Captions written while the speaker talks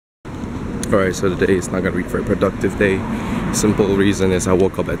Alright, so today is not gonna be a very productive day. Simple reason is I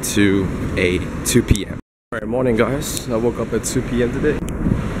woke up at 2 p.m. Alright, morning guys. I woke up at 2 p.m. today.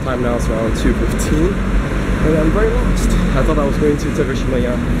 Time now is around 2:15 and I'm very lost. I thought I was going to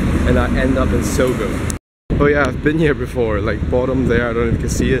Takashimaya and I end up in Sogo. Oh yeah, I've been here before, like bottom there, I don't know if you can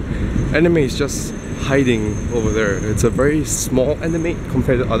see it. Anime is just hiding over there. It's a very small anime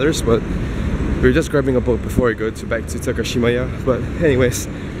compared to others, but we're just grabbing a boat before I go back to Takashimaya. But anyways,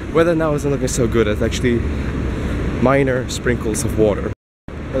 weather now isn't looking so good. It's actually minor sprinkles of water.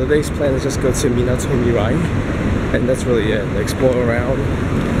 Today's plan is just go to Minato Mirai, and that's really it. Explore around,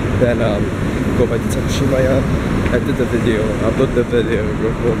 then go back to Takashimaya, edit the video, upload the video,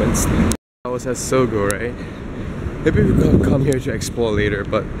 go home and sleep. I was at Sogo, right? Maybe we could come here to explore later,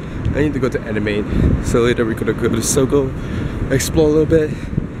 but I need to go to Animate. So later we could go to Sogo, explore a little bit,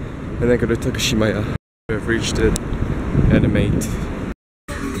 and then go to Takashimaya. We have reached it. Animate.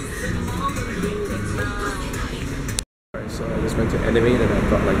 Alright, so I just went to Animate and I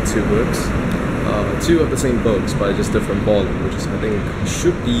got like 2 books. 2 of the same books, but just different volume, which is I think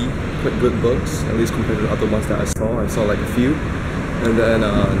should be quite good books, at least compared to the other ones that I saw. I saw like a few. And then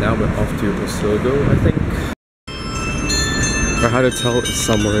now we're off to Sogo, I think. Or how to tell if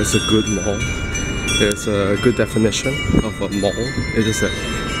somewhere is a good mall. There's a good definition of a mall. It is that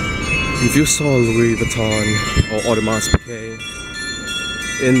if you saw Louis Vuitton or Audemars Piguet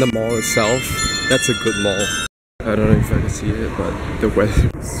in the mall itself, that's a good mall. I don't know if I can see it, but the weather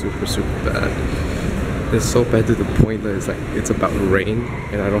is super bad. It's so bad to the point that it's about to rain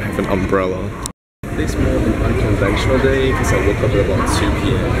and I don't have an umbrella. Today's more of an unconventional day because I woke up at about 2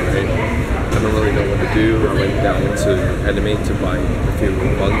 p.m. right? I don't really know what to do. I went down to Animate to buy a few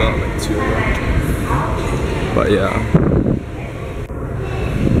manga, like 2 of them. But yeah,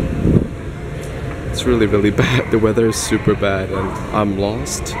 it's really bad. The weather is super bad and I'm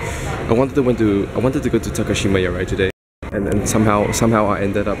lost. I wanted to go to Takashimaya right today, and then somehow I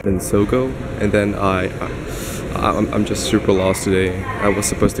ended up in Sogo, and then I'm just super lost today. I was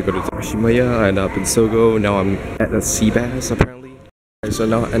supposed to go to Takashimaya, I ended up in Sogo, now I'm at a sea bass apparently. So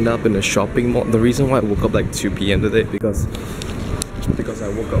now I end up in a shopping mall. The reason why I woke up like 2 p.m. today because I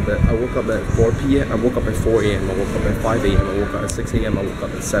woke up at 4 p.m. I woke up at 4 a.m. I woke up at 5 a.m. I woke up at 6 a.m. I woke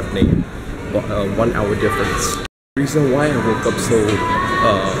up at 7 a.m. 1 hour difference. The reason why I woke up so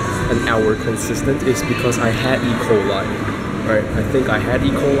an hour consistent is because I had E. coli. Right, I think I had E.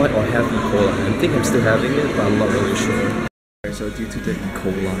 coli or have E. coli. I think I'm still having it, but I'm not really sure. Right, so due to the E.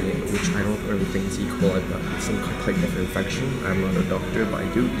 coli, which I don't really think it's E. coli, but some type of infection. I'm not a doctor, but I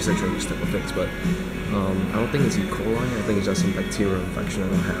do research on these type of things. But I don't think it's E. coli. I think it's just some bacterial infection I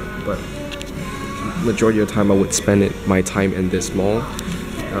don't have. But majority of the time, I would spend my time in this mall.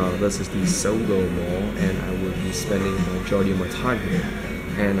 This is the Sogo Mall, and I would be spending the majority of my time here.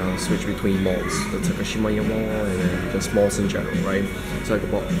 And I'll switch between malls, the Takashimaya Mall and then just malls in general, right? It's like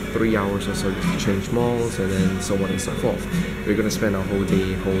about 3 hours or so to change malls and then so on and so forth. We're gonna spend our whole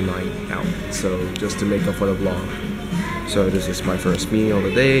day, whole night out, so just to make up for the vlog. So this is my first meal of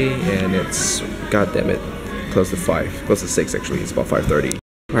the day and it's, goddamn it, close to 6 actually, it's about 5:30.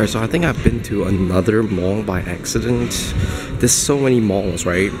 Alright, so I think I've been to another mall by accident. There's so many malls,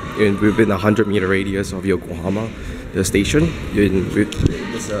 right? And we've been 100-meter radius of Yokohama, the station. You can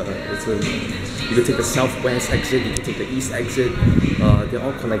take the southwest exit, you can take the east exit. They're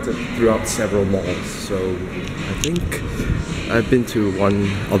all connected throughout several malls. So I think I've been to one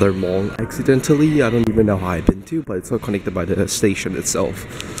other mall accidentally. I don't even know how I've been to, but it's all connected by the station itself.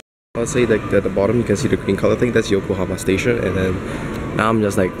 I'll say like at the bottom you can see the green color thing, that's Yokohama station, and then now I'm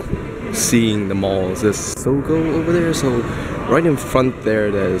just like seeing the malls. There's Sogo over there, so right in front there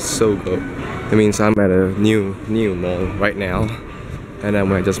there's Sogo. That means I'm at a new mall right now, and then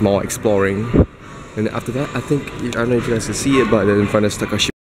we're just mall exploring. And after that, I don't know if you guys can see it, but in front is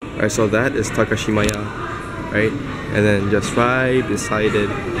Takashimaya. Alright, so that is Takashimaya, right? And then just right beside it,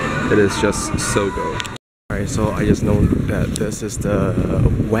 it is just Sogo. Alright, so I just know that this is the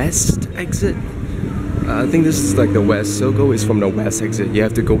west exit. I think this is like the west. Sogo is from the west exit. You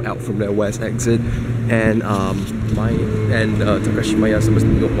have to go out from the west exit, and Takashimaya is supposed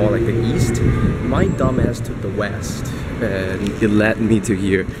to go more like the east. My dumbass took the west, and it led me to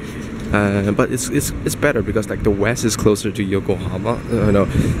here. But it's better because like the west is closer to Yokohama. No,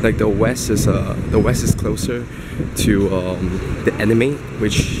 like the west is closer to the Animate,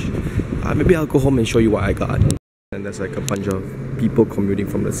 which maybe I'll go home and show you what I got. And there's like a bunch of people commuting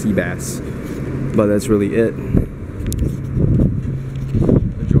from the sea bass. But that's really it.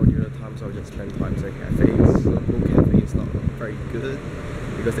 Majority of the times I'll just spend times at cafes. The local cafe is not very good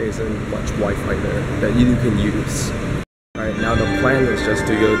because there isn't much Wi-Fi there that you can use. Alright, now the plan is just is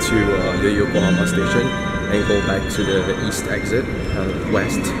to go to the Yokohama station and go back to the east exit,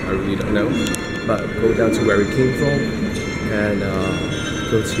 west, I really don't know. But go down to where we came from and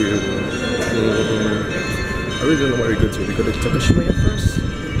go to, I really don't know where we go to. We go to Takashimaya first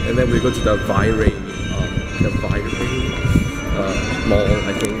and then we go to the Virey mall,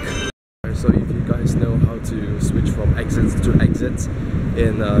 I think. So if you guys know how to switch from exits to exits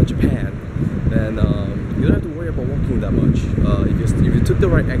in Japan, then you don't have to worry about walking that much. If you took the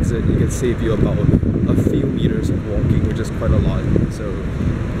right exit, it can save you about a few meters of walking, which is quite a lot. So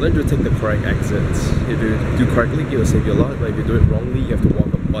learn to take the correct exits. If you do correctly, it will save you a lot, but if you do it wrongly, you have to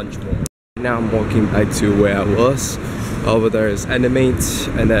walk a bunch more. Now I'm walking back to where I was. Over there is Animate,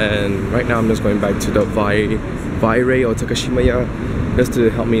 and then right now I'm just going back to the Virey or Takashimaya just to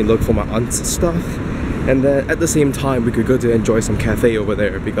help me look for my aunt's stuff. And then at the same time we could go to enjoy some cafe over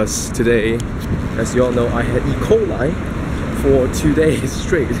there, because today, as you all know, I had E. coli for 2 days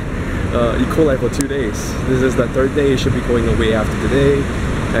straight. E. coli for 2 days. This is the third day, it should be going away after today,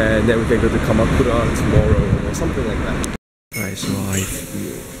 and then we can go to Kamakura tomorrow or something like that. Alright, so I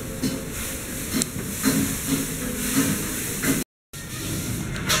feel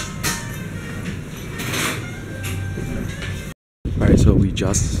Alright, so we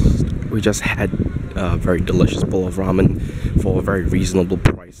just had a very delicious bowl of ramen for a very reasonable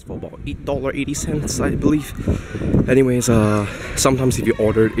price, for about $8.80, I believe. Anyways, sometimes if you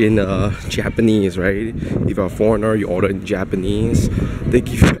order in Japanese, right? If you're a foreigner, you order in Japanese, they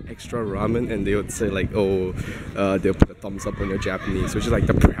give you extra ramen and they would say like, oh, they'll put a thumbs up on your Japanese, which is like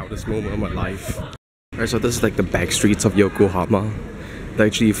the proudest moment of my life. Alright, so this is like the back streets of Yokohama.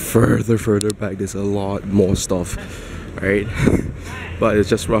 Actually, further back, there's a lot more stuff, right? But it's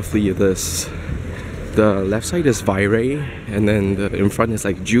just roughly this. The left side is Virey, and then in front is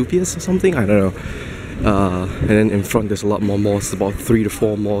like Juvia's or something, I don't know. And then in front there's a lot more malls, about 3 to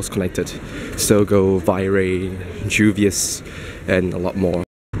 4 malls connected. Sogo, Virey, Juvia's, and a lot more.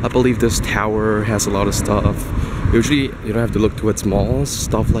 I believe this tower has a lot of stuff. Usually you don't have to look towards malls.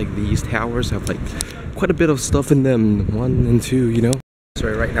 Stuff like these towers have like quite a bit of stuff in them, 1 and 2, you know.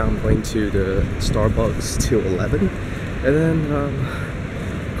 So right now I'm going to the Starbucks till 11, and then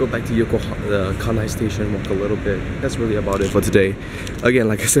go back to Yokohama, the Kanai station, walk a little bit. That's really about it for today. Again,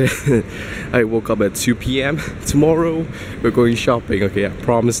 like I said, I woke up at 2 p.m. Tomorrow we're going shopping. Okay, I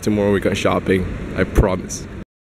promise tomorrow we're going shopping. I promise.